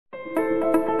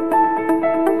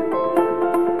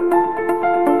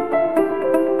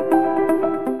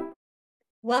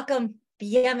Welcome,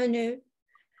 bienvenue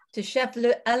to Chef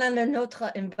Alain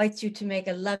LeNôtre invites you to make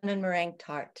a lemon meringue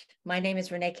tart. My name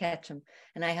is Renee Ketchum,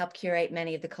 and I help curate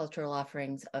many of the cultural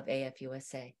offerings of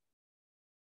AFUSA.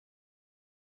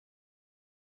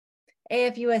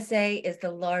 AFUSA is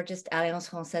the largest Alliance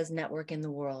Française network in the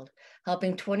world,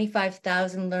 helping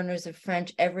 25,000 learners of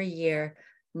French every year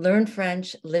learn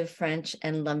French, live French,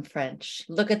 and love French.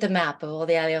 Look at the map of all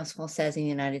the Alliance Française in the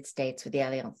United States with the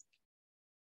Alliance.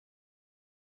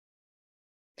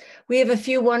 We have a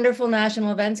few wonderful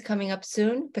national events coming up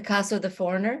soon. Picasso the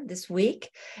Foreigner this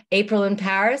week, April in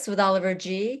Paris with Oliver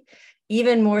G,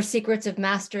 even more Secrets of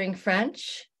Mastering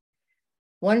French,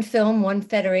 One Film, One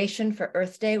Federation for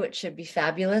Earth Day, which should be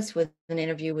fabulous with an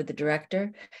interview with the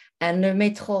director, and Le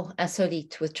Métro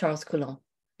Insolite with Charles Coulon.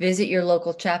 Visit your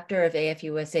local chapter of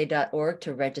afusa.org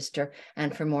to register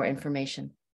and for more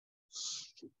information.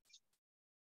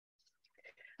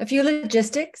 A few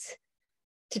logistics.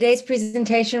 Today's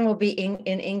presentation will be in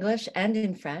English and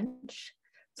in French.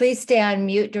 Please stay on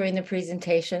mute during the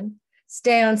presentation.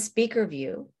 Stay on speaker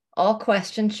view. All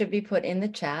questions should be put in the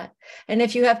chat. And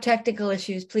if you have technical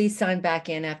issues, please sign back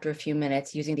in after a few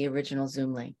minutes using the original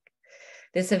Zoom link.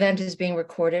 This event is being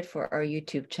recorded for our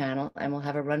YouTube channel and will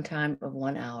have a runtime of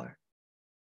 1 hour.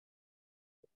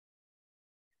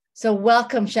 So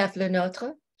welcome, Chef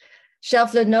LeNôtre.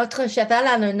 Chef LeNôtre, Chef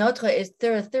Alain LeNôtre is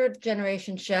the third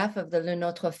generation chef of the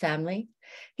LeNôtre family.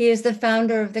 He is the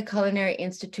founder of the Culinary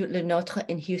Institute LeNôtre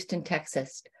in Houston,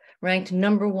 Texas, ranked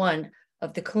 #1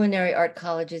 of the culinary art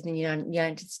colleges in the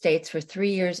United States for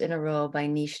 3 years in a row by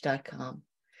niche.com.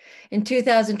 In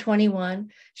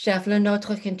 2021, Chef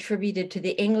LeNôtre contributed to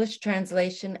the English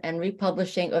translation and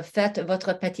republishing of Faites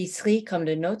votre pâtisserie comme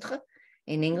le nôtre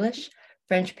in English,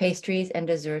 French pastries and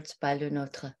desserts by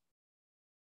LeNôtre.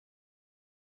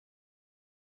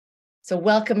 So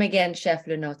welcome again, Chef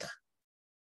LeNôtre.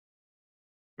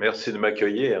 Merci de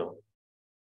m'accueillir,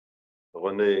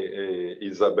 René et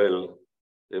Isabelle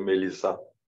et Mélissa.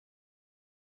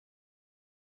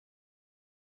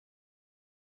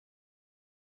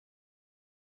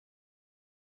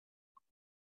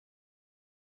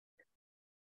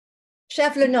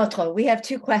 Chef LeNôtre, we have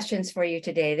 2 questions for you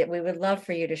today that we would love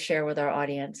for you to share with our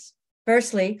audience.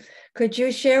 Firstly, could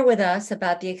you share with us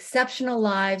about the exceptional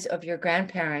lives of your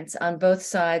grandparents on both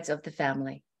sides of the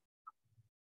family?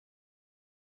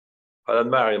 I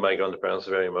admire my grandparents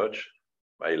very much,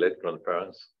 my late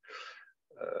grandparents.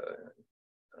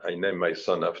 I named my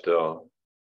son after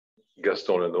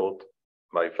Gaston LeNôtre,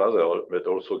 my father, but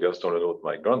also Gaston LeNôtre,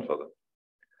 my grandfather.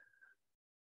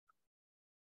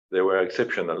 They were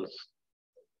exceptional,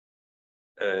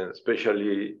 and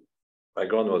especially my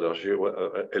grandmother, she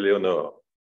was Eleanor.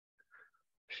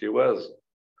 She was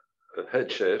a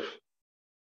head chef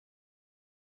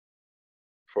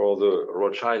for the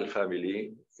Rothschild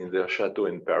family in their chateau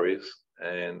in Paris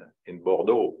and in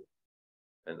Bordeaux.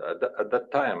 And at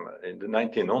that time, in the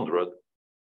 1900s,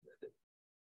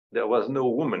 there was no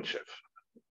woman chef.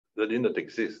 They did not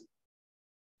exist.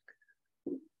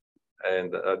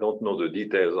 And I don't know the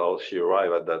details how she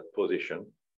arrived at that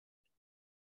position.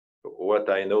 What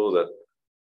I know that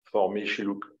for me, she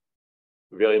looked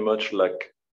very much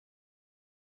like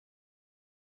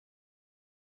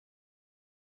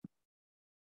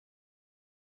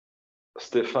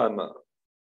Stéphane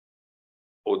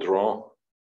Audran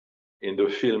in the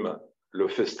film Le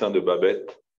Festin de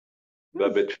Babette,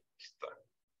 Babette.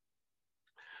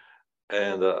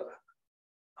 And I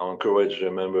encourage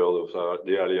the members of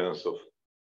the Alliance of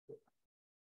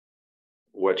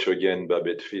watch again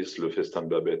Babette Fils, Le Festin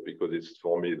de Babette, because it's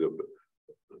for me the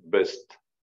best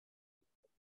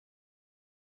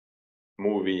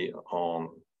movie on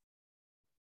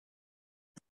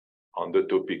the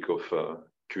topic of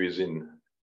cuisine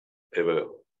ever,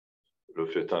 Le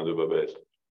Festin de Babette.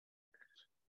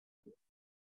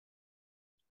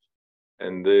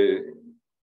 And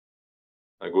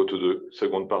I go to the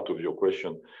second part of your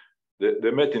question.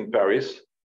 They met in Paris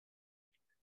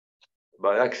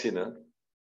by accident,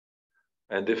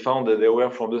 and they found that they were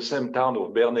from the same town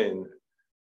of Bernay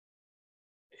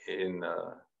in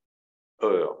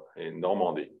Eure, in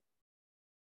Normandy.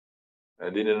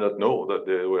 And they did not know that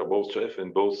they were both chefs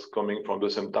and both coming from the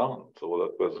same town. So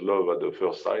that was love at the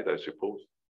first sight, I suppose.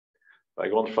 My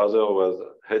grandfather was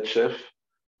head chef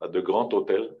at the Grand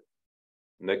Hotel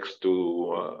next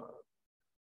to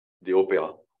the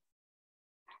opera.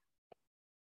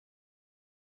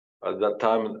 At that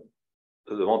time,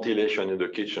 the ventilation in the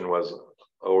kitchen was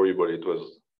horrible. It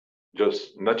was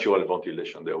just natural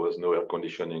ventilation. There was no air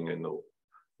conditioning and no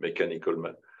mechanical.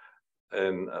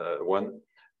 And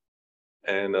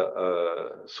And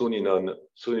soon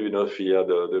enough, he had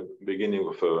the beginning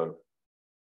of a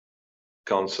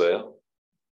cancer,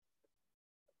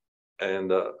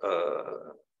 and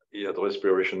he had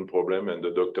respiration problem, and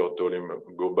the doctor told him,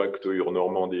 go back to your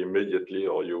Normandy immediately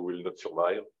or you will not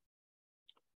survive.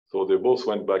 So they both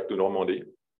went back to Normandy.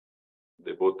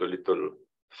 They bought a little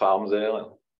farm there,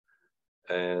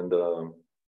 and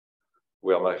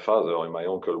where my father and my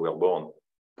uncle were born,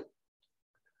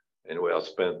 and where I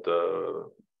spent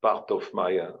part of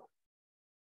my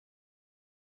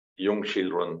young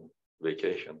children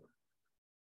vacation.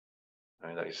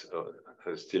 And I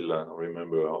still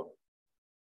remember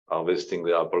harvesting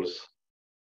the apples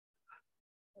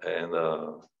and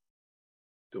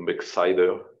to make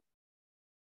cider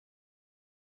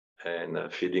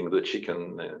and feeding the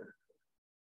chicken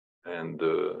and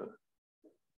the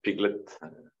piglet.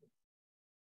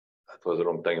 That was a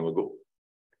long time ago.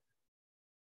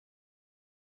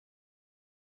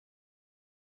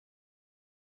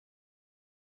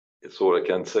 It's all I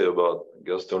can say about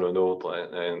Gaston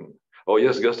LeNôtre. And oh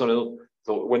yes, Gaston LeNôtre.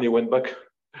 So when he went back,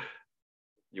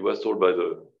 he was told by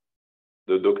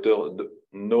the doctor,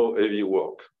 no heavy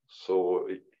work. So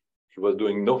he was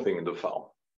doing nothing in the farm.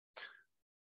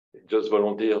 He just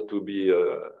volunteered to be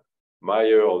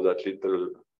mayor of that little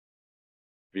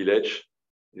village.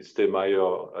 He stayed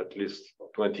mayor at least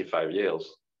 25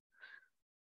 years,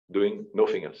 doing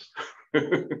nothing else.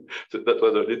 So that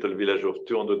was a little village of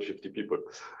 250 people.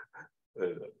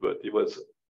 But he was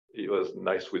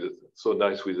nice with it, so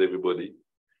nice with everybody.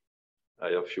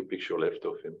 I have a few pictures left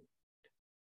of him.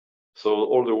 So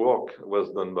all the work was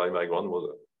done by my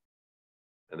grandmother,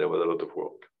 and there was a lot of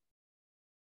work.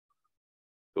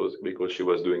 It was because she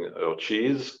was doing her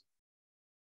cheese.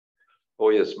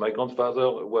 Oh yes, my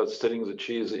grandfather was selling the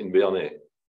cheese in Bernay,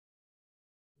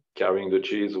 carrying the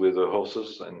cheese with the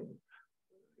horses and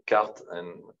cart,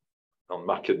 and on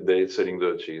market day selling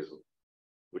the cheese,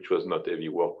 which was not heavy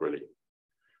work really.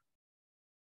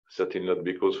 Certainly not,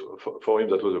 because for him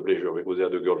that was a pleasure, because he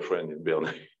had a girlfriend in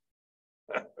Bernay.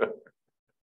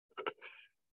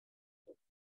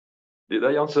 Did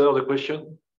I answer the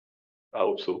question? I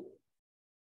hope so.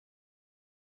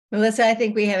 Melissa, I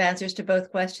think we have answers to both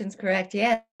questions, correct?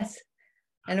 Yes.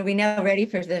 And are we now ready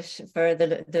for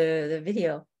the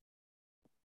video?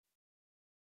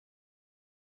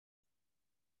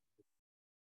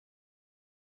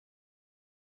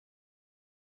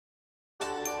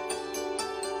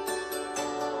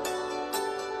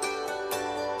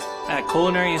 At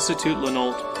Culinary Institute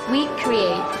LeNôtre,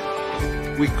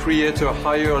 we create a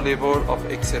higher level of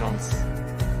excellence.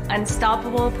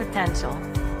 Unstoppable potential.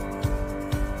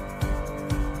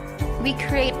 We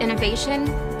create innovation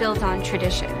built on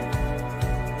tradition.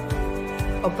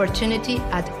 Opportunity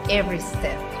at every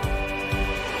step.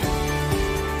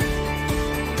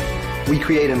 We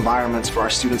create environments for our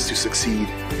students to succeed.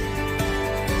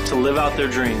 to live out their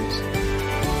dreams.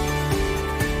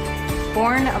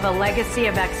 Born of a legacy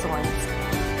of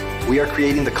excellence. We are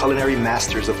creating the culinary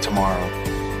masters of tomorrow.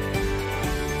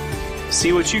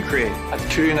 See what you create. At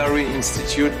Culinary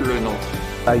Institute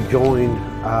LeNôtre. I joined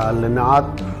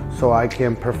LeNôtre so I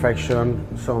can perfection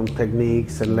some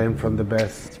techniques and learn from the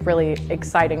best. It's really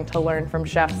exciting to learn from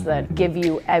chefs that give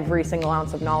you every single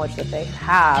ounce of knowledge that they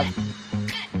have.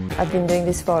 I've been doing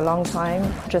this for a long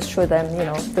time, just show them,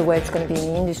 the way it's going to be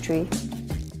in the industry.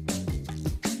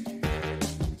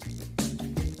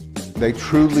 They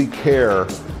truly care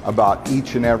about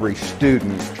each and every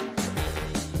student.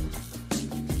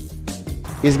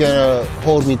 He's going to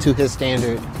hold me to his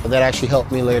standard. That actually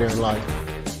helped me later in life.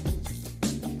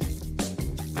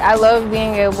 I love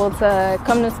being able to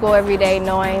come to school every day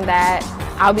knowing that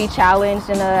I'll be challenged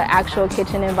in an actual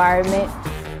kitchen environment.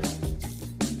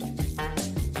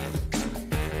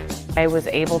 I was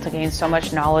able to gain so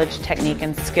much knowledge, technique,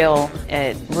 and skill.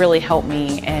 It really helped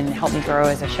me and helped me grow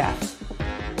as a chef.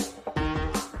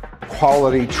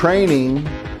 Quality training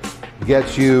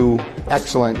gets you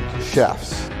excellent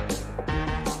chefs.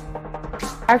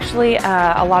 Actually,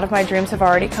 a lot of my dreams have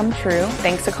already come true,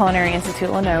 thanks to Culinary Institute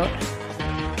LeNôtre.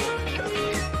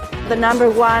 The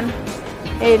 #1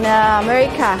 in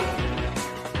America.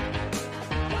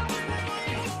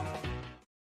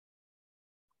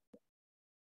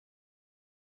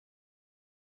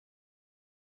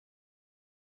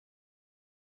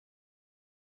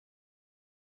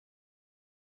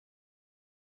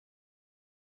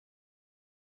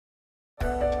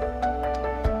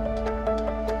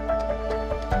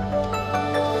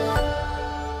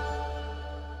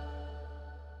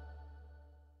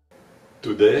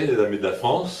 Today, les amis de la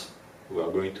France, we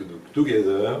are going to do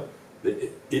together the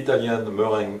Italian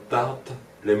meringue tart,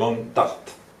 lemon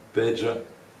tart. page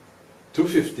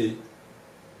 250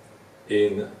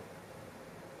 in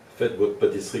Faites votre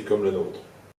pâtisserie comme le nôtre.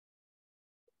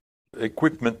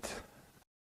 Equipment: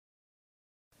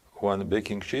 1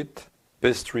 baking sheet,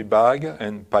 pastry bag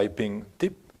and piping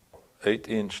tip,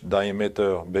 8-inch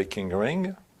diameter baking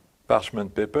ring,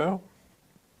 parchment paper,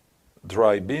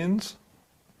 dry beans,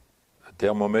 a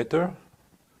thermometer,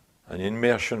 an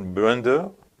immersion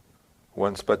blender,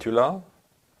 1 spatula,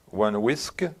 1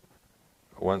 whisk,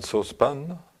 1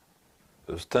 saucepan,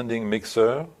 a standing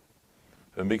mixer,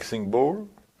 a mixing bowl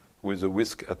with a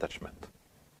whisk attachment.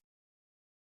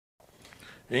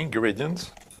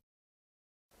 Ingredients: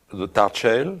 the tart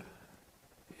shell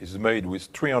is made with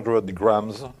 300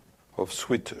 grams of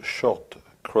sweet short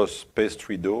cross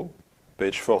pastry dough,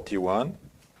 page 41,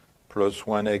 plus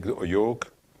 1 egg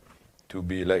yolk to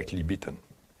be lightly beaten.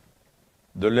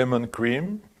 The lemon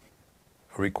cream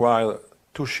requires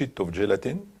 2 sheets of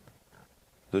gelatin,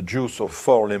 the juice of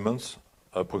 4 lemons,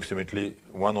 approximately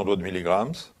 100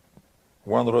 milligrams,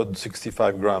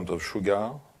 165 grams of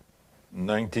sugar,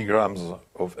 90 grams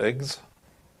of eggs,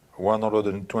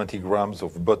 120 grams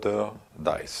of butter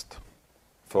diced.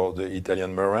 For the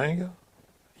Italian meringue,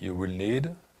 you will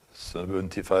need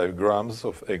 75 grams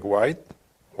of egg white,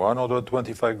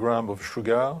 125 grams of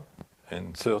sugar,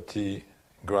 and 30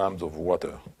 grams of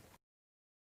water.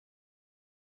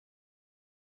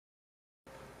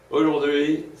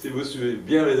 Aujourd'hui, si vous suivez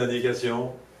bien les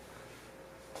indications,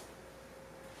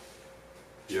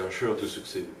 you are sure to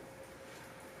succeed.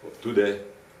 Today,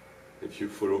 if you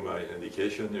follow my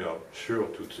indication, you are sure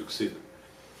to succeed.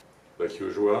 Like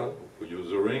usual, we use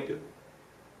the ring,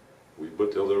 we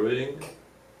butter the ring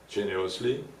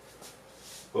generously,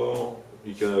 or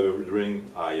you can have a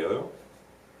ring higher,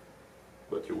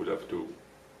 but you will have to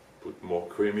put more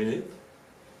cream in it,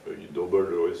 so you double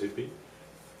the recipe.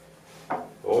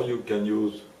 Or you can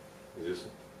use this.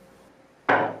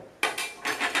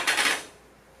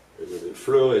 Et je vais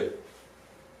fleurer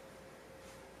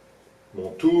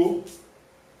mon tour.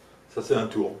 Ça c'est un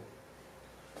tour.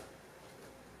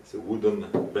 C'est a wooden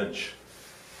bench.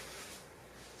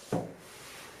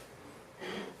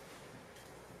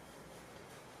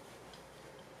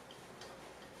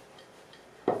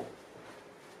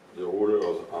 The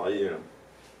rollers are here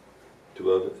to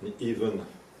have an even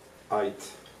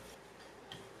height.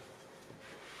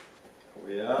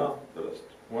 We are the last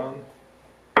one.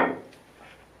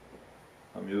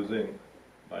 I'm using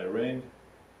my ring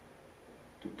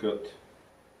to cut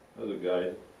as a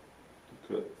guide to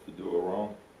cut the dough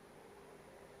around.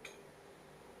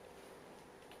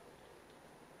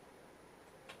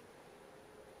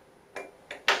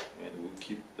 And we'll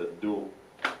keep that dough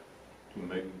to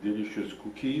make delicious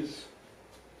cookies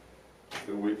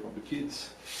away from the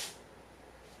kids.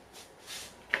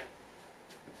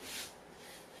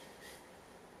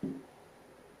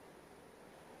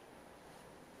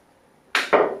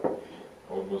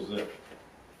 Almost there.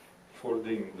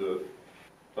 Folding the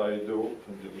pie dough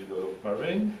in the middle of my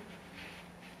ring.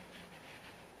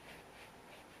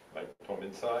 My thumb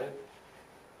inside.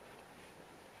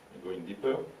 I'm going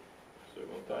deeper,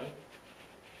 second time.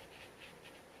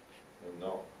 And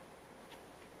now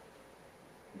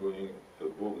going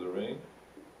above the ring.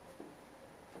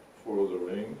 Follow the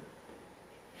ring.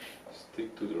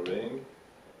 Stick to the ring.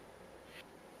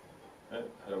 And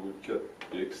I will cut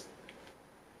the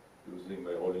using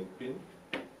my rolling pin.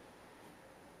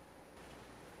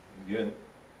 Again,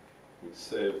 we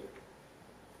save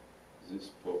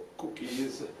this for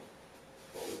cookies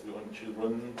for the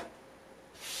grandchildren.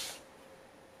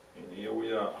 And here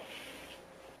we are.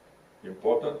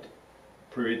 Important,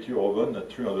 preheat your oven at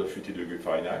 350 degrees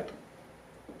Fahrenheit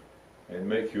and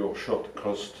make your short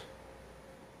crust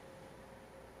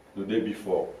the day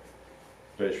before.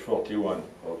 Page 41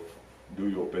 of Do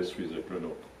Your Pastries at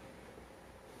LeNôtre.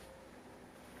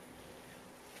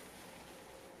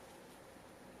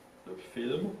 The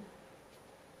film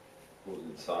goes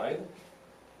inside.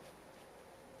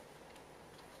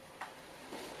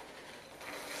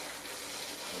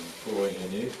 And pouring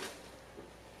in it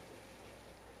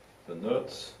the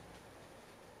nuts.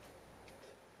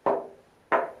 And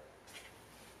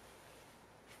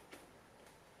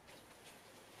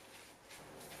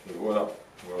voila,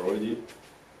 we're ready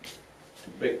to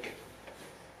bake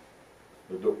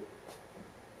the dough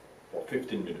for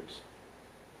 15 minutes.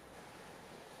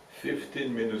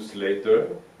 15 minutes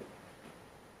later,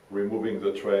 removing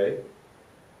the tray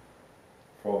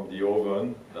from the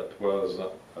oven that was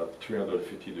at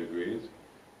 350 degrees.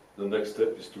 The next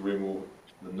step is to remove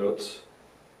the nuts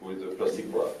with a plastic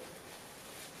wrap.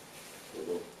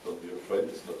 So don't be afraid,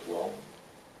 it's not warm.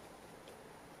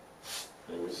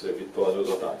 And we save it for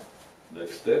another time.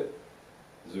 Next step,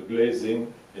 the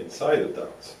glazing inside the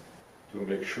tart to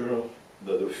make sure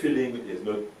that the filling is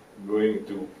not going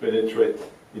to penetrate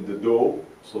in the dough,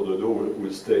 so the dough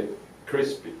will stay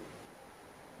crispy.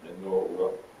 And now we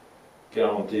are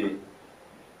guaranteed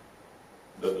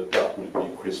that the tart will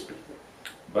be crispy.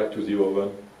 Back to the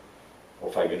oven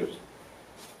for 5 minutes.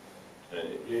 And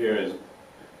here is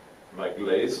my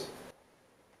glaze.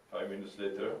 5 minutes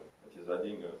later, it is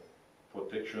adding a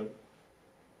protection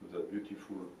to that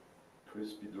beautiful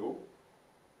crispy dough.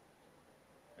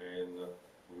 And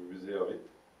we reserve it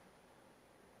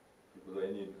because I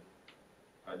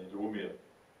need room here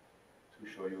to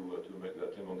show you how to make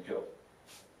that lemon curd.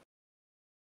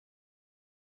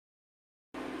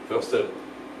 First step,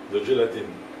 the gelatin.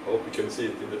 I hope you can see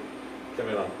it in the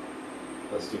camera.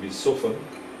 It has to be softened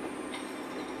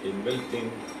in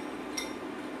melting,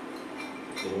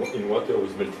 in water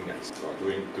with melting ice. We are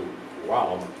going to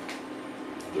warm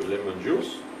the lemon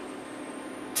juice.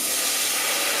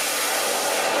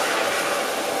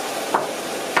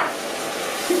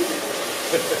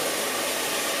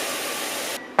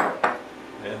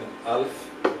 And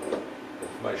half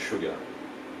of my sugar.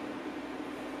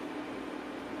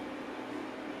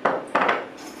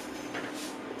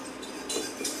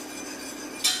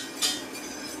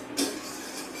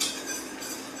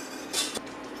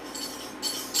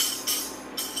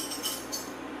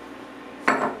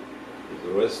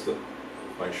 The rest of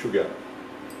my sugar.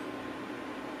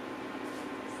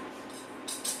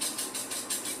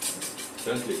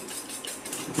 Gently.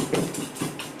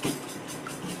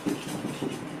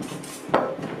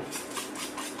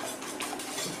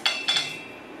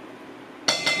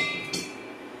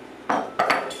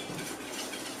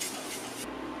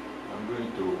 I'm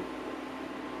going to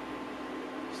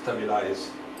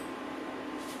stabilize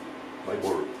my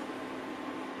bowl.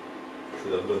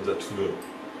 Should have done that sooner.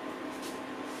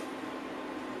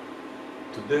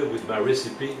 Today with my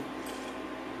recipe,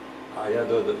 I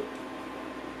added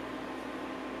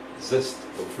zest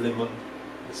of lemon.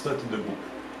 It's not in the book,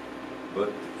 but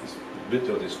it's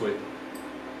better this way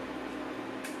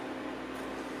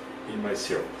in my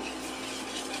syrup.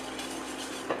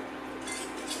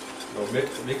 Now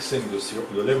mixing the syrup,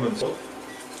 the lemon syrup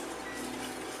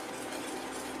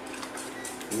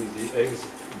with the eggs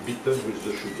beaten with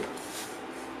the sugar.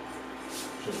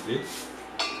 Gently.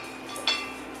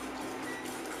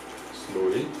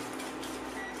 Slowly.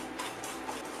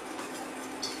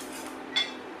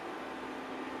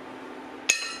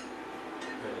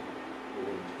 And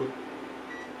we'll put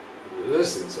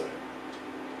this inside.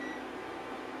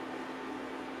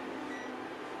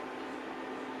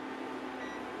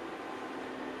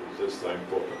 This is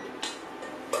important.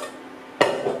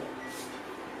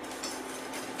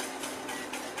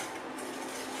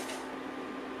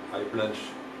 I blanch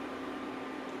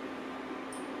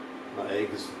my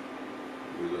eggs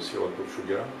with a syrup of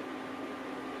sugar.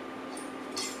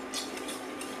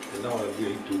 And now I'm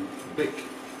going to bake,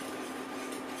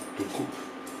 to cook.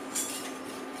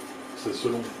 C'est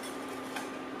selon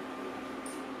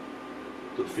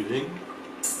the filling.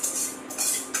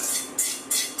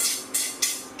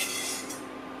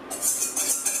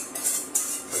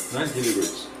 At 90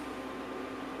 degrees.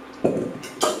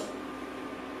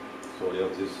 So we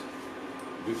have this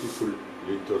beautiful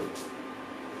little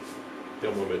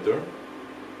thermometer.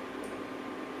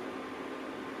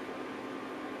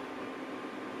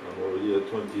 I'm already at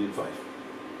 25.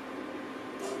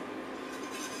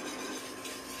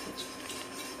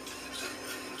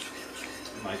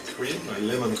 My cream, my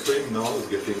lemon cream now is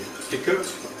getting thicker.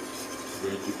 I'm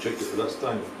going to check it last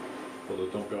time for the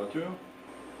temperature.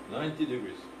 90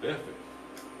 degrees, perfect.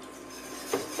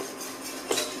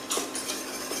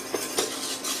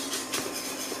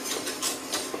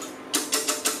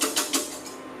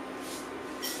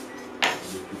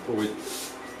 Je vais pour it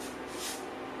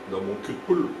dans mon cul de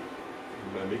poule,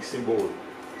 in my mixing bowl,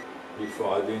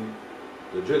 before adding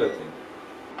the gelatin.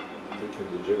 Taking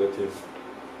the gelatin,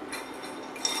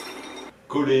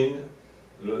 cooling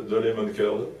the lemon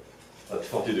curd at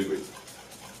 40 degrees.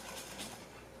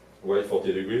 Why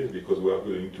 40 degrees? Because we are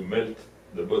going to melt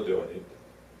the butter in it.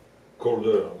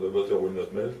 Colder, the butter will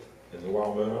not melt, and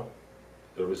warmer,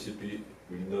 the recipe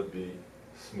will not be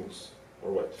smooth.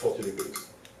 All right, 40 degrees.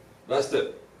 Last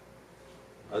step,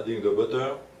 adding the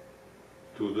butter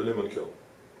to the lemon curd.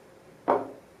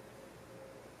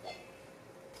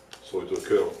 So the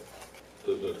curd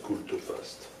does not cool too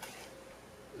fast.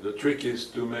 The trick is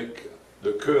to make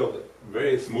the curd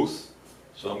very smooth,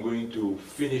 so I'm going to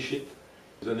finish it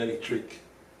with an electric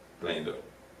blender.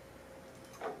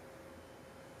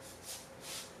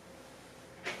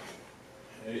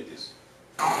 Here it is.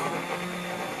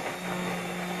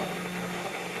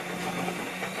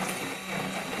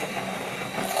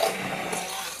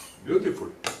 Beautiful.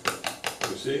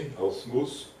 You see how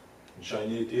smooth and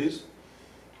shiny it is?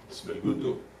 It smells good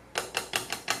too.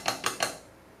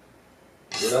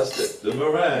 The last step, the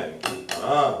meringue.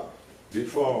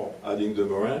 Before adding the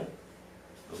meringue,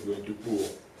 I'm going to pour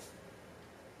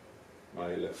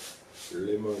my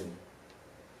lemon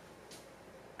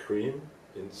cream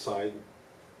inside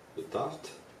the tart,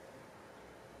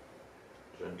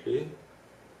 gently.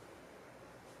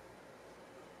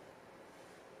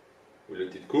 We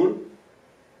let it cool.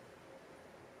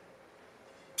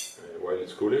 While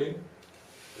it's cooling,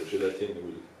 the gelatin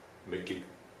will make it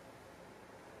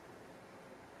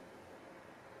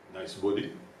nice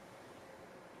body.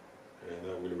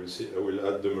 And I will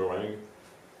add the meringue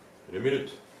in a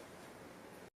minute.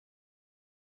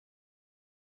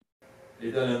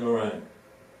 Italian meringue,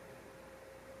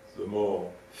 the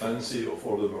more fancy of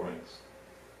all the meringues,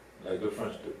 like the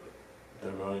French do.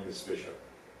 The meringue is special.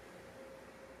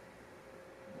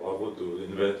 Bravo to the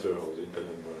inventor of the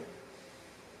Italian meringue.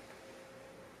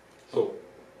 So,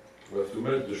 we have to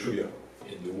melt the sugar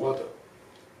in the water.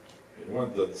 And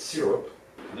once that syrup,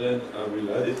 then I will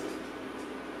add it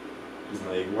to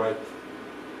my egg white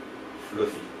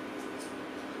fluffy.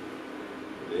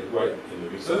 The egg white in the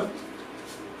mixer.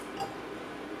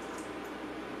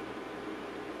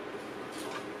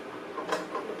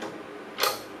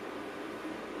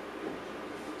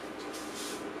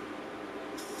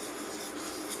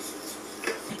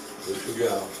 The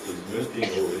sugar is melting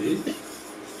already.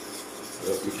 I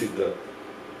have to keep that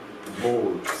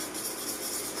bowl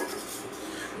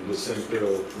in the center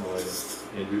of my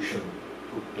induction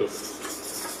cooktop.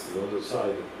 On the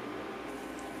side,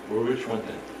 we'll reach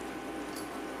 110.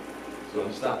 So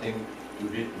I'm starting to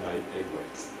beat my egg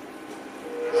whites.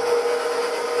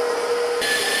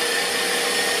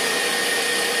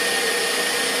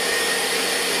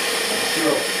 My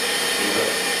syrup is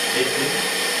at 18.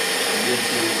 I'm going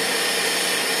to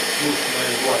push my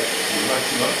egg white to the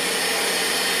maximum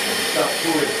and start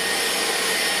pouring.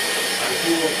 I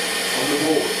pour on the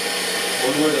bowl,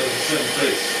 always at the same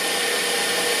place.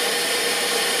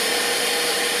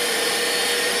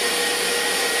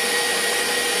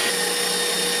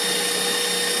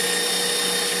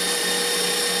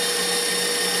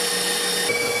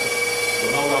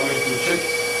 Now we are going to check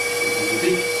the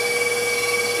peak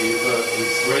if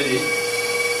it's ready.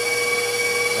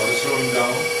 I'm slowing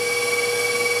down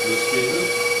the speed.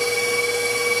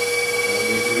 I'm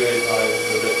going to verify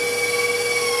the depth.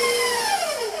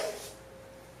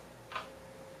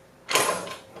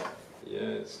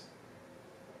 Yes.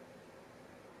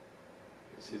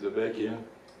 You see the back here?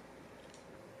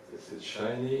 This is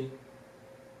shiny.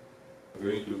 I'm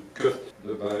going to cut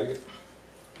the bag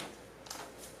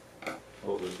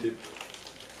for the tip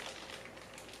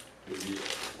to be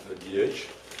at the edge.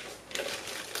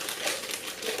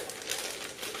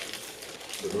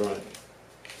 The meringue.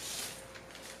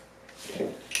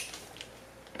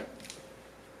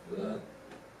 That.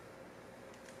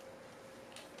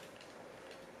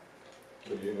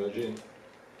 Can you imagine?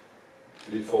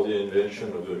 Before the invention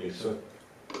of the mixer,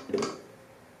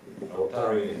 how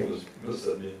tiring it must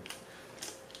have been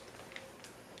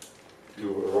to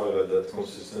arrive at that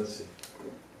consistency.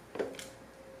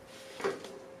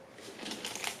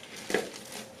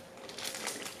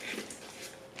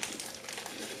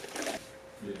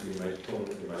 Between my tongue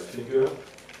and my finger,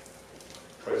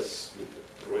 press with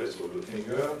the rest of the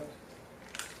finger,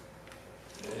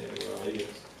 and we are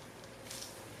here.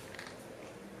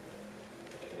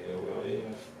 Here we are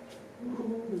here.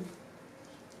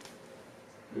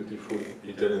 Beautiful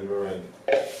Italian meringue.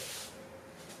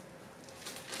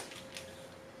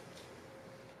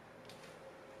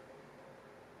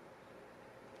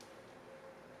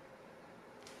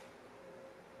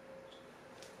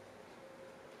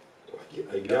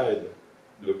 I guide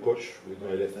the pouch with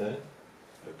my left hand,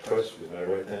 I press with my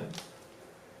right hand,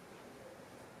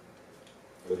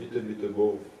 a little bit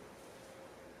above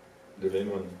the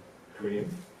lemon cream.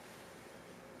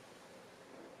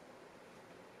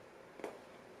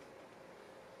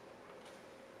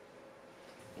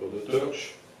 For the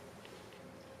torch,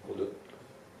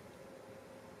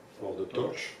 for the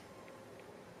torch,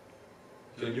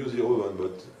 you can use your oven,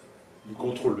 but you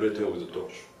control better with the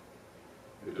torch.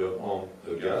 You turn on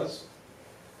the gas,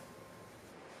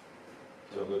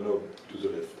 turn the knob to the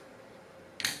left.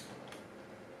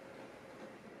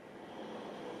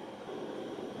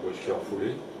 Watch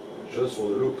carefully, just for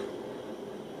the look,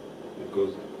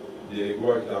 because the egg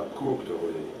whites are cooked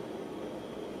already.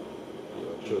 You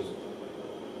are just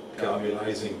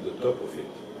caramelizing the top of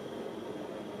it.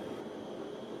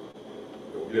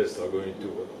 guests are going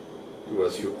to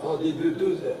ask you, how did you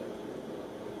do that?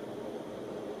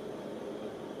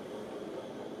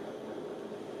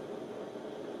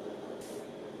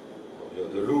 You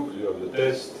have the look, you have the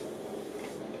taste.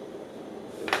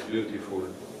 It's beautiful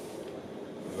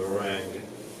meringue,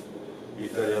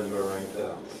 Italian meringue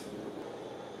tart.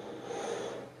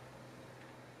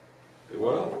 Et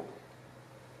voilà.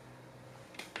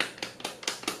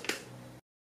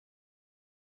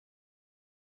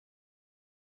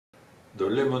 The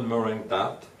Lemon Meringue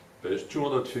Tart, page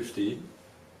 250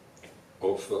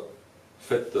 of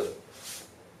Faites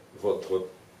votre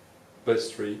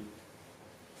pastry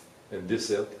and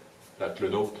dessert at Le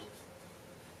Nôtre.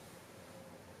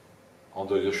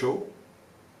 Enjoy the show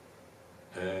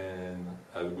and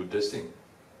have a good tasting.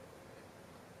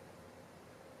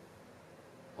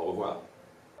 Au revoir.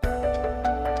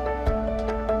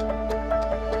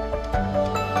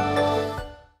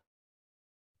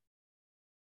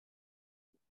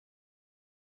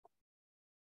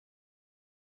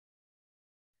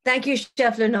 Thank you,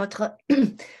 Chef LeNôtre.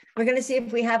 We're going to see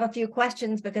if we have a few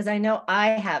questions because I know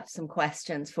I have some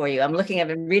questions for you. I'm looking at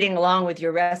and reading along with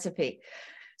your recipe.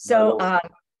 So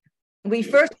we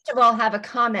first of all have a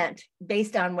comment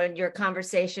based on your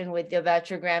conversation with about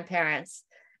your grandparents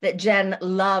that Jen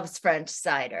loves French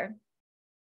cider.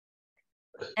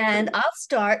 And I'll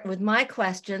start with my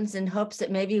questions in hopes that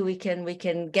maybe we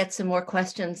can get some more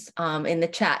questions in the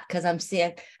chat because I'm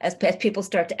seeing as people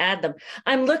start to add them.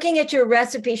 I'm looking at your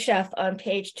recipe, Chef, on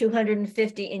page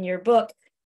 250 in your book,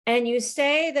 and you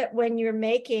say that when you're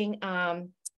making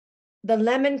the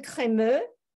lemon crémeux,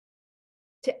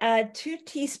 to add 2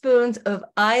 teaspoons of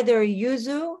either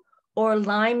yuzu or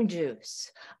lime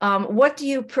juice. What do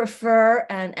you prefer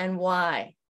and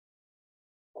why?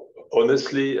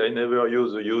 Honestly, I never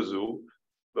use the yuzu,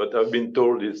 but I've been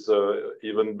told it's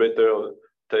even better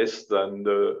taste than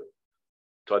the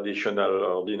traditional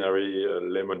ordinary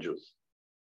lemon juice.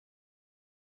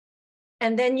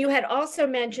 And then you had also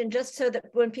mentioned, just so that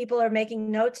when people are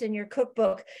making notes in your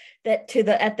cookbook, that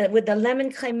with the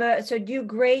lemon crémeux, so do you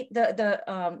grate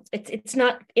it's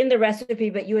not in the recipe,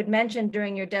 but you had mentioned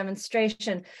during your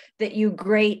demonstration that you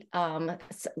grate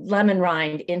lemon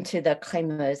rind into the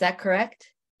crémeux. Is that correct?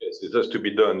 Yes, it has to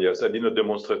be done. Yes, I did not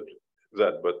demonstrate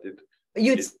that, but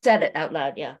you said it out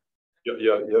loud. Yeah.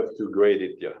 You have to grate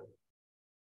it. Yeah.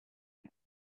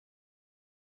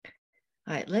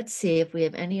 All right, let's see if we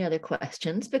have any other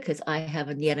questions because I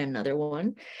have yet another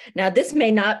one. Now, this may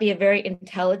not be a very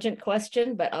intelligent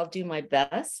question, but I'll do my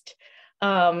best.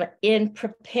 In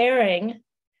preparing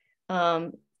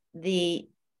the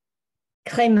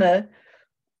crémeux,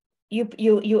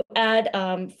 you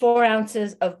add 4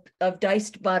 ounces of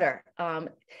diced butter.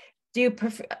 Do you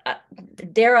prefer,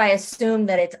 dare I assume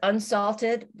that it's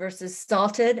unsalted versus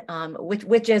salted?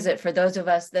 Which is it for those of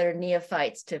us that are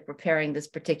neophytes to preparing this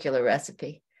particular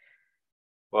recipe?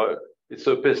 Well, it's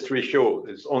a pastry show.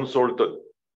 It's unsalted.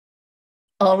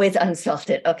 Always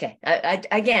unsalted. Okay.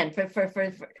 Again,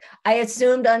 I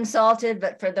assumed unsalted,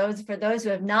 but for those who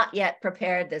have not yet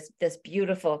prepared this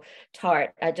beautiful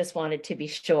tart, I just wanted to be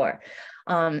sure.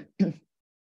 And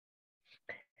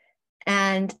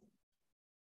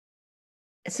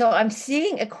so I'm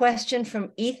seeing a question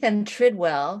from Ethan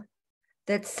Tridwell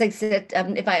that says that,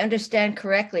 if I understand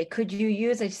correctly, could you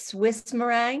use a Swiss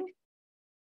meringue?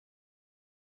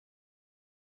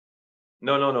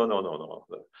 No.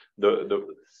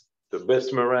 The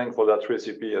best meringue for that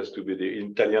recipe has to be the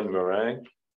Italian meringue.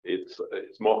 It's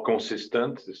more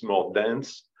consistent, it's more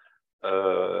dense,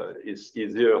 it's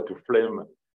easier to flame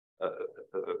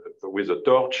with a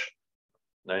torch.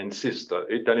 I insist,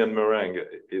 Italian meringue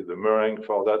is the meringue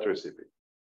for that recipe.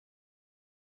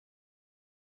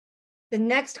 The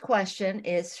next question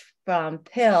is from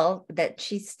Pill that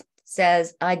she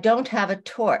says, I don't have a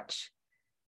torch.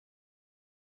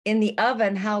 In the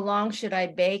oven, how long should I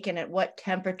bake and at what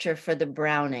temperature for the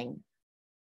browning?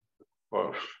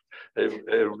 Well,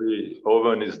 every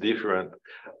oven is different.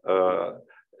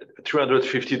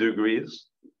 350 degrees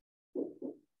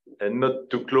and not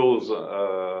too close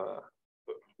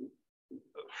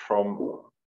from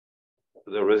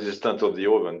the resistance of the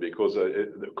oven because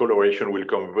the coloration will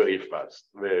come very fast,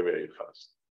 very, very fast.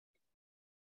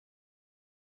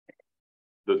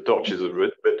 The torch is a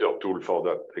better tool for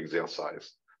that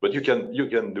exercise, but you can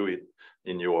do it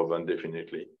in your oven,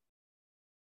 definitely.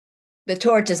 The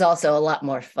torch is also a lot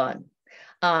more fun.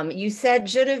 You said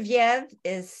Genevieve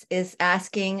is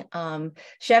asking,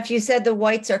 Chef, you said the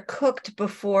whites are cooked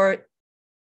before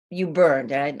you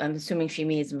burned. I'm assuming she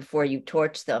means before you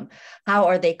torch them. How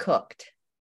are they cooked?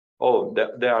 Oh,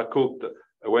 they are cooked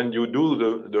when you do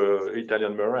the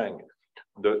Italian meringue.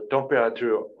 the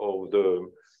temperature of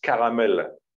the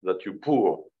caramel that you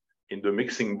pour in the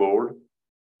mixing bowl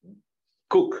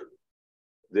cook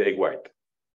the egg white.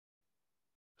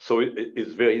 So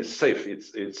it's very safe.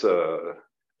 It's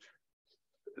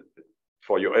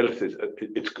for your health.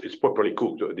 It's properly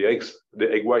cooked. The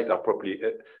egg white are properly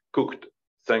cooked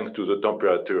thanks to the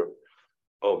temperature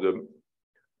of the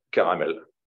caramel.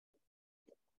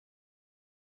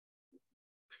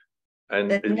 And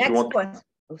the if next you want, question.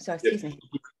 Oh, sorry, excuse me.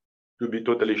 To be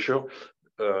totally sure,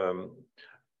 the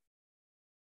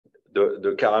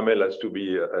caramel has to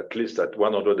be at least at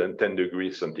 110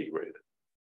 degrees centigrade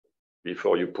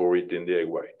before you pour it in the egg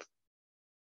white.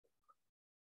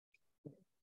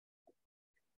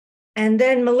 And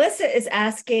then Melissa is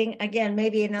asking, again,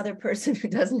 maybe another person who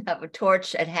doesn't have a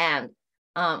torch at hand,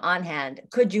 on hand,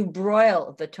 could you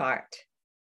broil the tart?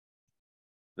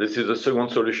 This is the second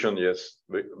solution, yes,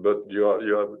 but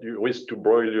you risk to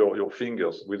broil your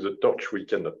fingers. With a torch, we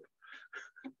cannot.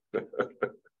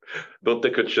 Don't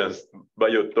take a chance. Buy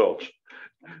a torch.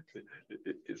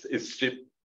 It's cheap.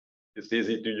 It's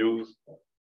easy to use.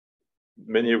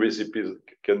 Many recipes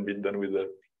can be done with that.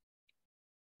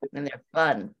 And they're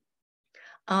fun.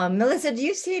 Melissa, do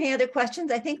you see any other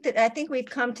questions? I think we've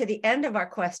come to the end of our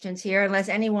questions here, unless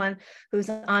anyone who's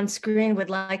on screen would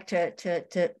like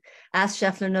to ask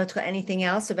Chef LeNôtre anything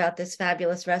else about this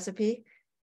fabulous recipe.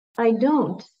 I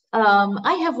don't.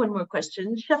 I have one more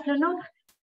question. Chef LeNôtre,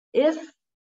 if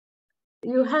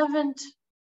you haven't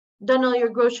done all your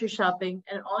grocery shopping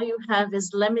and all you have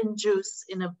is lemon juice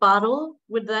in a bottle,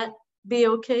 would that be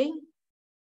okay?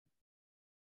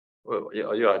 Well,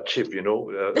 you are cheap, you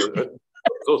know.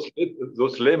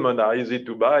 Those lemons are easy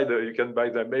to buy. You can buy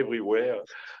them everywhere.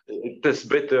 It tastes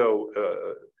better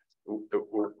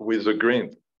with the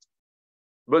green.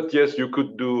 But yes, you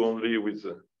could do only with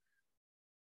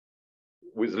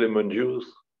lemon juice,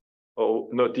 or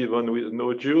not even with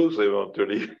no juice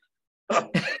eventually.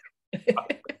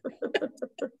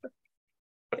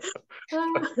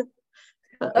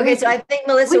 Okay, so I think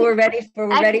Melissa, we're ready for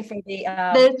the.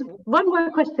 There's one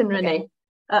more question, Renee.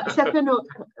 Chef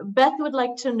LeNôtre, Beth would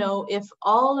like to know if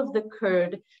all of the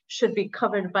curd should be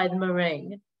covered by the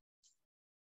meringue.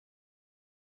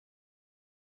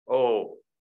 Oh,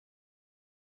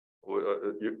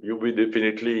 you will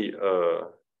definitely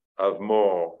have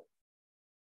more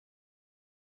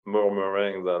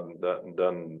meringue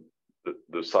than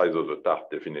the size of the tart,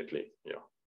 definitely, yeah.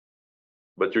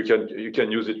 But you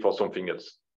can use it for something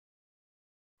else.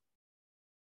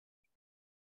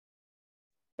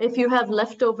 If you have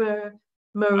leftover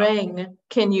meringue,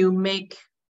 can you make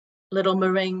little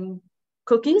meringue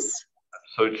cookies?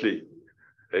 Absolutely.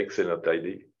 Excellent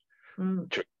idea.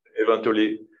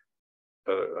 Eventually,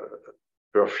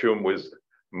 perfume with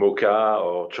mocha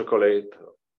or chocolate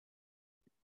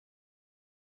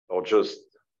or just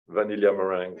vanilla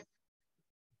meringue.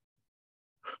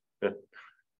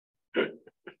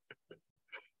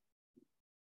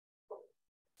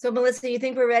 So Melissa, you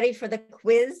think we're ready for the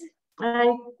quiz?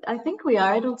 I think we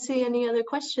are. I don't see any other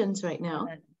questions right now.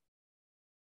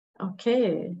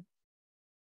 Okay.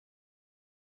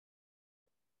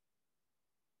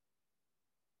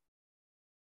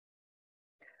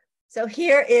 So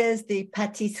here is the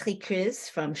pâtisserie quiz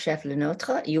from Chef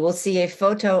LeNôtre. You will see a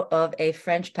photo of a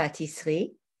French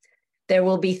pâtisserie. There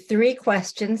will be 3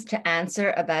 questions to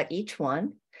answer about each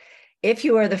one. If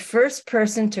you are the first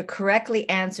person to correctly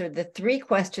answer the 3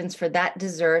 questions for that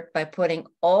dessert by putting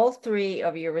all 3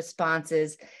 of your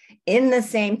responses in the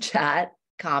same chat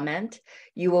comment,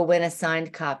 you will win a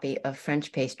signed copy of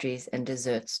French Pastries and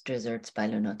Desserts by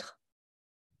LeNôtre.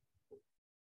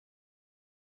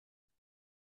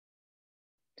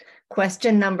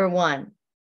 Question number 1.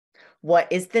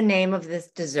 What is the name of this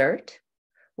dessert?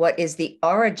 What is the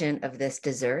origin of this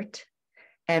dessert?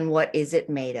 And what is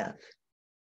it made of?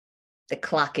 The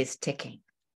clock is ticking.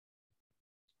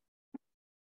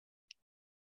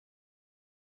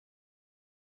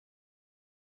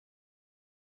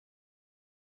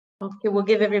 Okay, we'll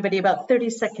give everybody about 30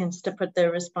 seconds to put their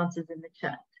responses in the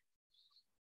chat.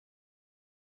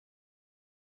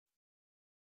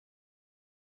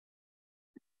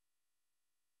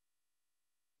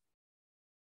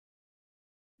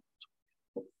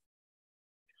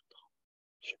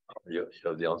 You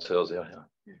have the answers there. Yeah.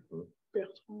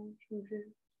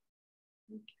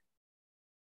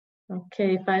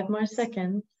 Okay, 5 more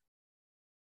seconds.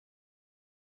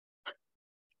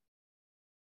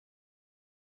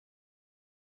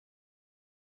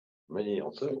 Many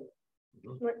answers.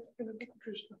 Ouais, il y en a beaucoup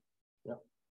plus. Yeah.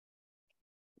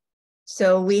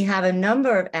 So we have a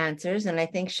number of answers, and I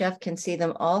think Chef can see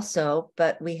them also,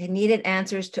 but we needed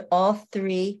answers to all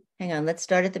three. Hang on, let's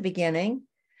start at the beginning.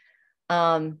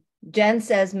 Jen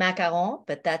says macaron,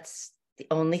 but that's the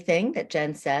only thing that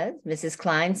Jen says. Mrs.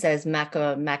 Klein says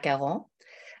macaron.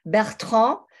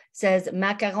 Bertrand says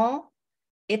macaron,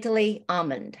 Italy,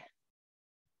 almond.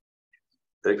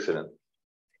 Excellent.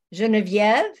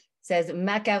 Geneviève says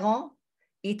macaron,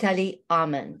 Italy,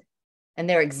 almond. And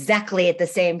they're exactly at the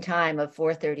same time of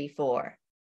 4:34.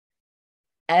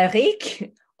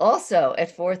 Eric, also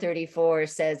at 4:34,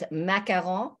 says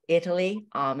macaron, Italy,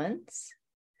 almonds.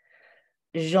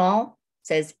 Jean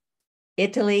says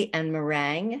Italy and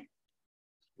meringue.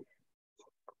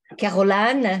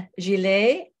 Caroline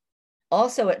Gillet,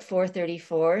 also at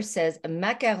 4:34, says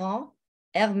macaron,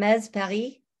 Hermès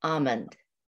Paris, almond.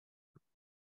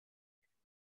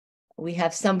 We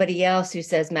have somebody else who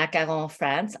says macaron,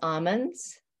 France,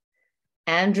 almonds.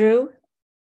 Andrew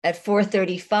at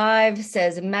 4:35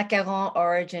 says macaron,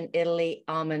 origin, Italy,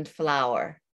 almond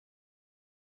flour.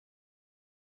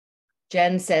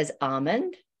 Jen says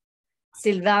almond.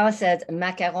 Sylvain says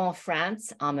macaron,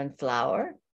 France, almond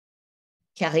flour.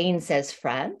 Karine says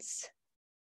France.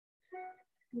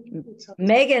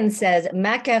 Megan says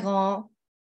macaron,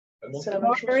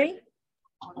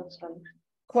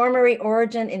 Cormery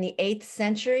origin in the 8th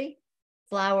century,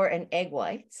 flour and egg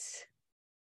whites.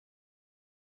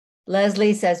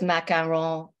 Leslie says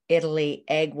macaron, Italy,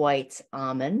 egg whites,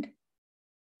 almond.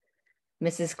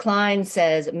 Mrs. Klein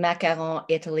says macaron,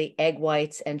 Italy, egg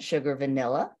whites, and sugar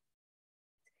vanilla.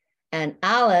 And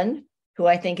Alan, who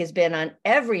I think has been on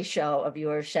every show of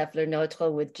yours, Chef LeNôtre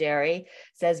with Jerry,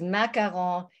 says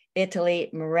macaron, Italy,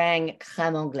 meringue,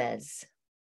 crème anglaise.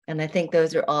 And I think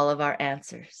those are all of our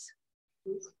answers.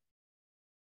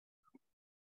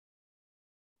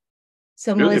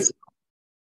 So Melissa,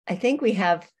 I think we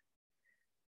have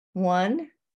 1,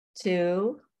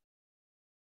 2,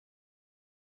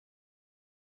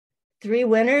 3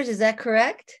 winners. Is that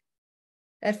correct?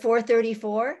 At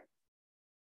 4:34?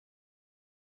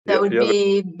 That would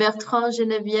be Bertrand,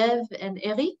 Geneviève, and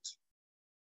Eric.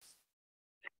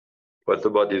 What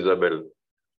about Isabel?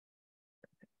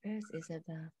 Where's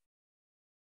Isabel?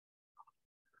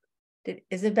 Did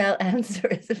Isabel answer?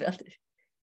 Isabel?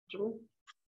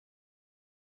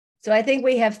 So I think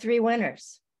we have 3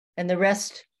 winners, and the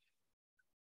rest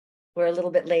were a little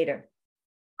bit later.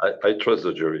 I trust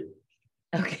the jury.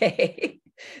 Okay,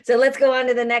 so let's go on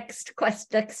to the next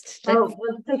question. Oh,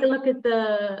 we'll take a look at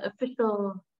the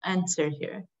official answer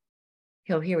here.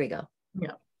 Oh, here we go.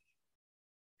 Yeah.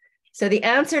 So the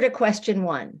answer to question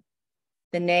 1,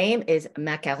 the name is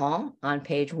macaron on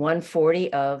page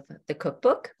 140 of the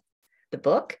cookbook, the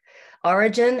book.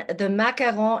 Origin, the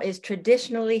macaron is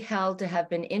traditionally held to have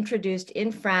been introduced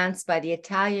in France by the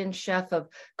Italian chef of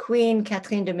Queen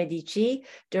Catherine de' Medici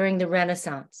during the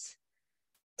Renaissance.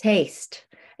 Taste,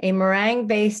 a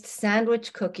meringue-based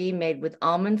sandwich cookie made with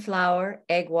almond flour,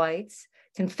 egg whites,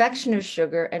 confectioner's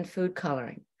sugar, and food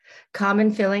coloring.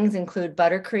 Common fillings include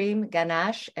buttercream,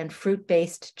 ganache, and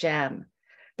fruit-based jam.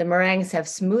 The meringues have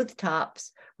smooth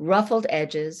tops, ruffled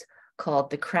edges, called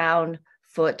the crown,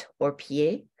 foot, or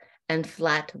pied, and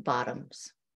flat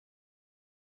bottoms.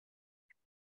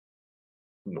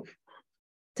 No.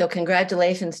 So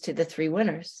congratulations to the 3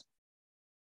 winners.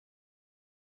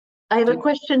 I have a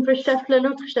question for Chef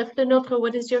LeNôtre. Chef LeNôtre,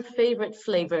 what is your favorite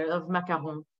flavor of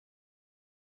macaron?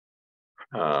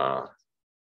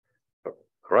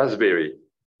 Raspberry.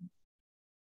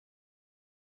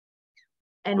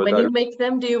 And when you make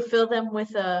them, do you fill them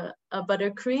with a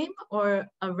buttercream or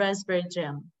a raspberry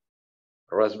jam?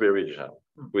 Raspberry jam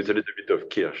with a little bit of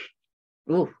kirsch.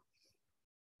 Ooh.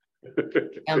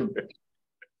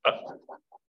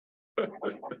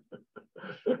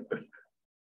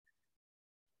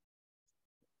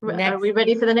 Are we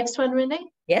ready for the next one,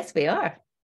 Renee? Yes, we are.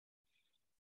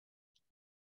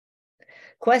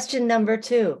 Question number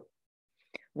 2.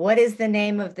 What is the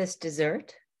name of this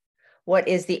dessert? What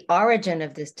is the origin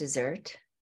of this dessert?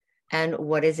 And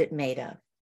what is it made of?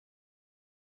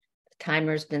 The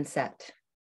timer's been set.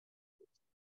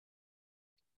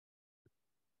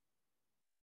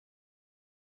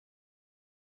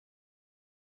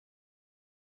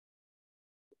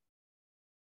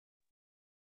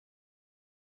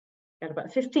 Got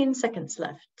about 15 seconds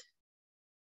left.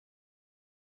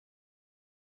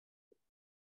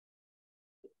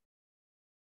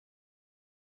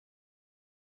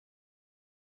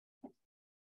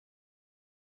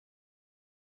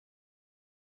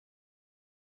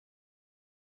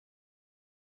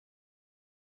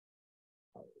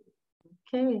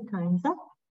 Okay, time's up.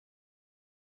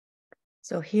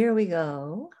 So here we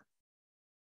go.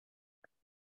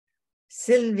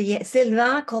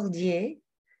 Sylvain Cordier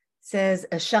says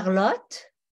Charlotte,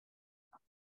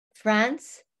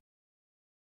 France,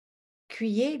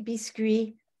 cuillère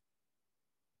biscuit.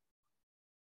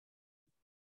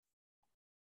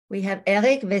 We have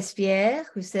Eric Vespierre,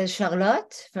 who says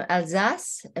Charlotte from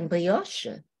Alsace and brioche.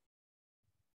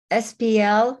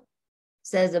 SPL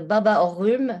says baba au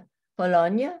rhume,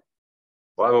 Pologne.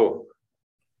 Bravo.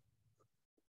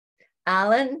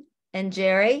 Alan and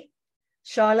Jerry,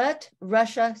 Charlotte,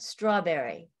 Russia,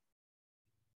 strawberry.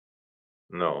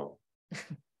 No.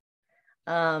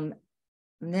 And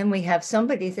then we have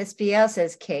somebody, SPL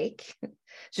says cake.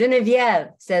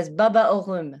 Geneviève says baba au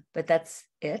rhume, but that's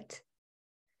it.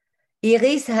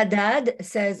 Iris Haddad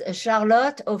says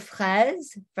Charlotte aux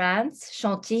fraises, France,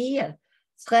 Chantilly,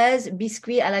 fraises,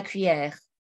 biscuits à la cuillère.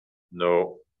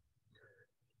 No.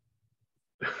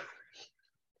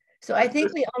 So I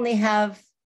think we only have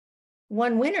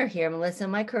one winner here, Melissa.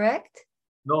 Am I correct?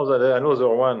 No, there's another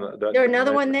one. There's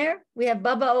another one there? We have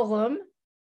baba au rhum.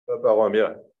 Baba au rhum,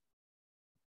 yeah.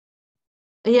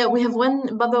 Yeah, we have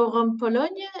one baba au rhum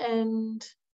Pologne, and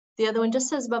the other one just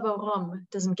says baba au rhum.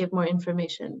 Doesn't give more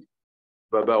information.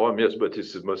 Baba au rhum, yes, but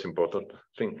it's the most important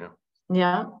thing. Yeah.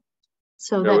 Yeah.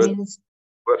 So Yeah, that means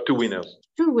we have two winners.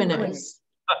 Two winners.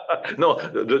 No,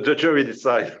 the jury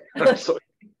decide. Sorry,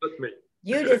 not me.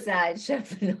 You decide, Chef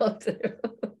LeNôtre.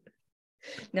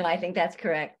 No, I think that's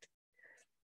correct.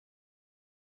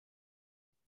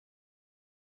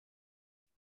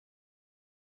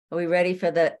 Are we ready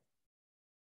for the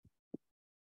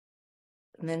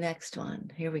next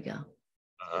one? Here we go.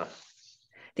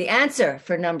 The answer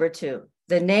for number 2.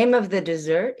 The name of the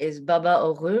dessert is baba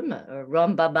au rhum, or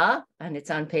rhum baba, and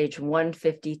it's on page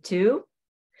 152.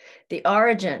 The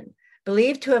origin,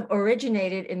 believed to have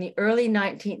originated in the early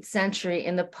 19th century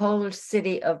in the Polish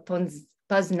city of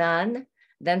Poznan,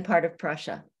 then part of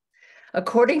Prussia.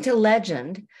 According to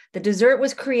legend, the dessert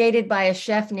was created by a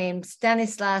chef named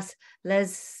Stanislas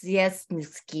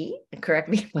Lesiecki, correct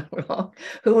me if I'm wrong,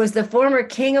 who was the former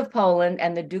king of Poland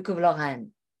and the Duke of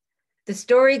Lorraine. The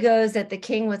story goes that the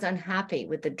king was unhappy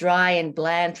with the dry and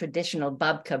bland traditional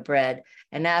babka bread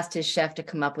and asked his chef to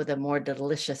come up with a more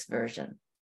delicious version,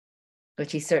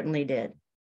 which he certainly did.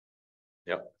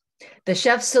 Yep. The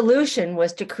chef's solution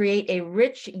was to create a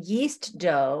rich yeast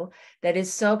dough that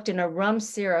is soaked in a rum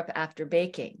syrup after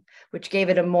baking, which gave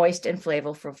it a moist and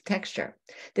flavorful texture.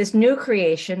 This new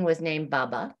creation was named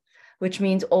baba, which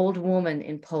means old woman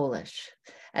in Polish,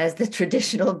 as the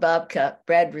traditional babka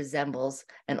bread resembles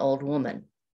an old woman.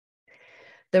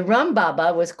 The rum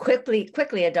baba was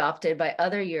quickly adopted by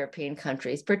other European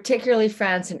countries, particularly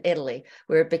France and Italy,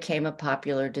 where it became a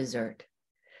popular dessert.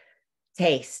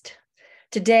 Taste.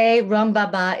 Today, rum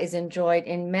baba is enjoyed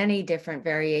in many different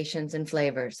variations and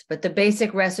flavors, but the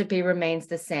basic recipe remains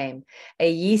the same: a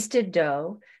yeasted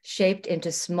dough shaped into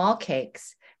small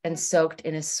cakes and soaked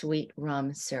in a sweet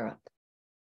rum syrup.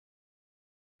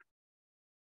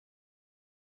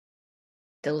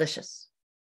 Delicious.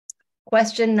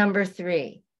 Question number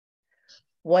 3.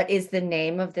 What is the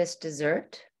name of this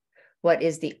dessert? What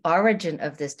is the origin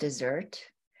of this dessert?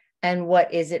 And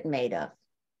what is it made of?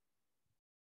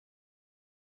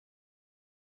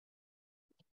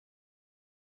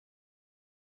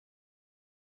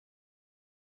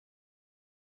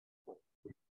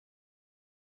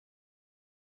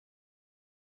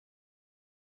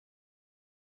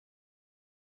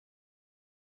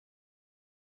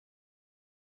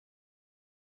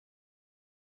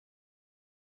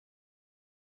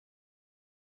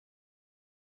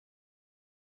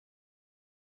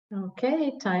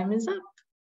 Okay, time is up.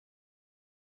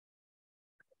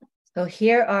 So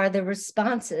here are the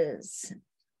responses.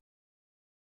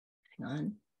 Hang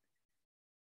on.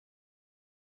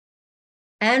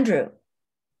 Andrew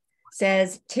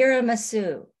says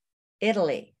tiramisu,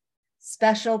 Italy,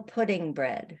 special pudding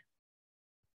bread.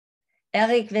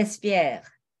 Eric Vespierre,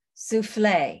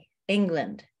 soufflé,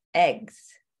 England, eggs.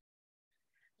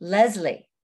 Leslie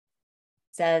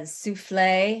says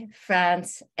soufflé,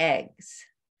 France, eggs.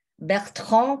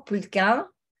 Bertrand Poulquin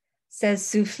says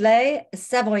soufflé,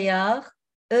 Savoyard,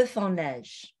 œuf en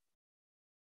neige.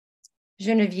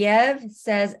 Geneviève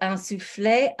says un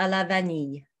soufflé à la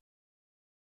vanille.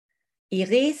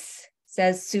 Iris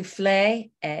says soufflé,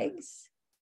 eggs.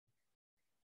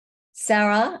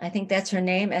 Sarah, I think that's her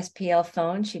name, SPL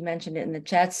phone. She mentioned it in the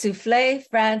chat. Soufflé,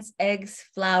 France, eggs,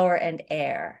 flour, and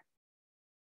air.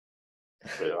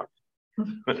 Yeah.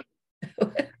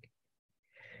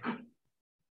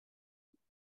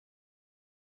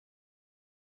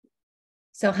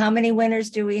 So how many winners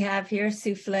do we have here?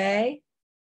 Soufflé.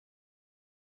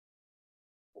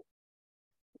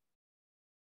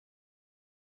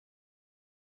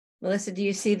 Melissa, do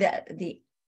you see that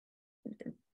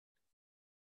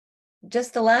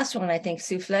just the last one, I think,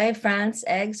 soufflé, France,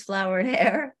 eggs, flour, and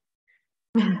air.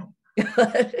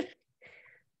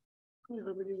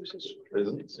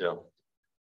 Raisins, yeah.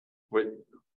 Oui.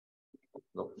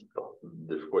 Non,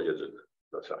 des fois, il y a de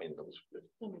la farine dans le soufflé.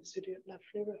 Non, mais c'est la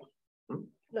flavor,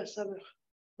 la saveur.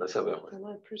 La saveur, oui.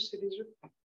 En plus, c'est les œufs.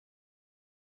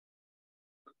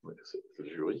 C'est le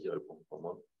jury qui répond pour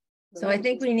moi. So I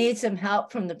think we need some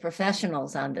help from the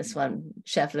professionals on this one,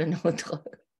 Chef LeNôtre.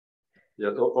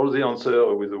 Yeah, all the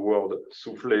answers with the word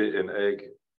soufflé and egg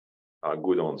are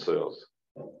good answers.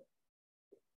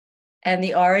 And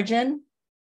the origin?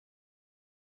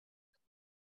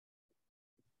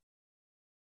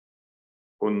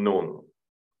 Unknown.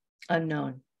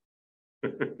 Unknown.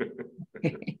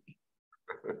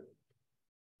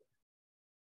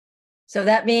 So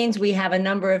that means we have a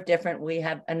number of different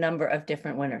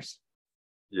winners.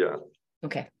 Yeah.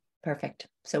 Okay, perfect.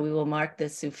 So we will mark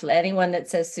this soufflé. Anyone that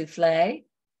says soufflé.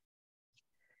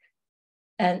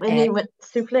 And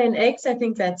soufflé and eggs, I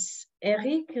think that's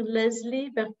Eric, Leslie,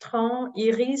 Bertrand,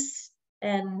 Iris,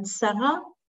 and Sarah.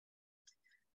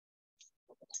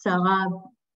 Sarah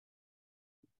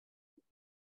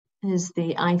is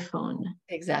the iPhone.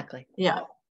 Exactly. Yeah.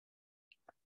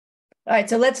 All right,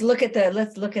 so let's look at the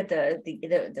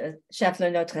Chef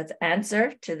LeNôtre's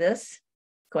answer to this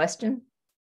question.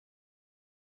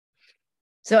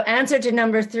 So answer to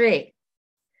number 3.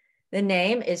 The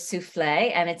name is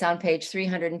soufflé, and it's on page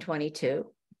 322.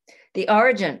 The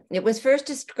origin, it was first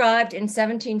described in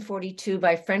 1742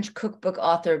 by French cookbook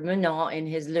author Menon in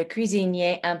his Le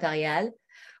Cuisinier Impérial,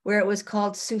 where it was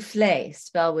called soufflé,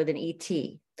 spelled with an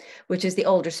E-T, which is the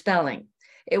older spelling.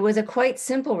 It was a quite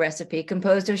simple recipe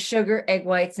composed of sugar, egg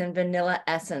whites, and vanilla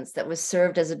essence that was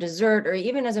served as a dessert or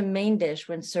even as a main dish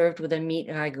when served with a meat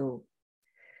ragout.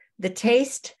 The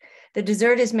taste, the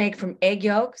dessert is made from egg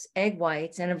yolks, egg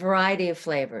whites, and a variety of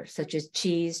flavors, such as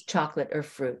cheese, chocolate, or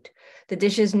fruit. The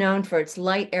dish is known for its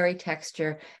light, airy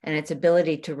texture and its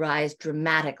ability to rise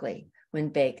dramatically when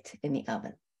baked in the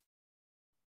oven.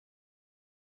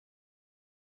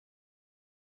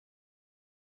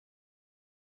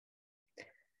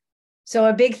 So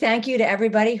a big thank you to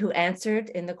everybody who answered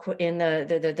in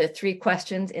the 3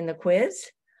 questions in the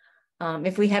quiz.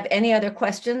 If we have any other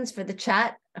questions for the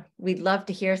chat, we'd love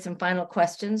to hear some final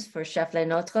questions for Chef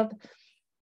LeNôtre.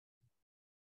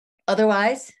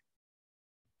 Otherwise,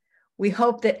 we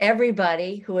hope that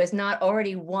everybody who has not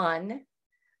already won,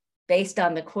 based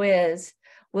on the quiz,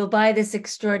 will buy this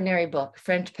extraordinary book,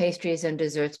 French Pastries and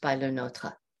Desserts by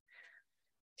LeNôtre.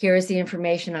 Here is the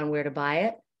information on where to buy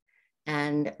it.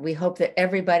 And we hope that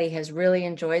everybody has really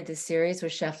enjoyed this series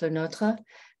with Chef LeNôtre,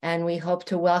 and we hope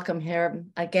to welcome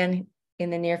him again in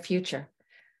the near future.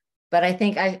 But I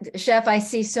think, Chef, I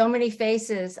see so many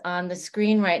faces on the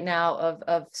screen right now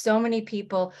of so many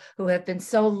people who have been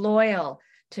so loyal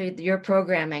to your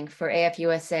programming for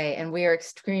AFUSA, and we are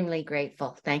extremely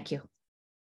grateful. Thank you.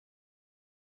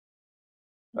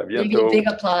 À bientôt. Big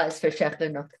applause for Chef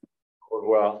LeNôtre. Au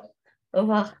revoir. Au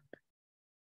revoir.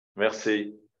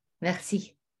 Merci.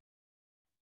 Merci.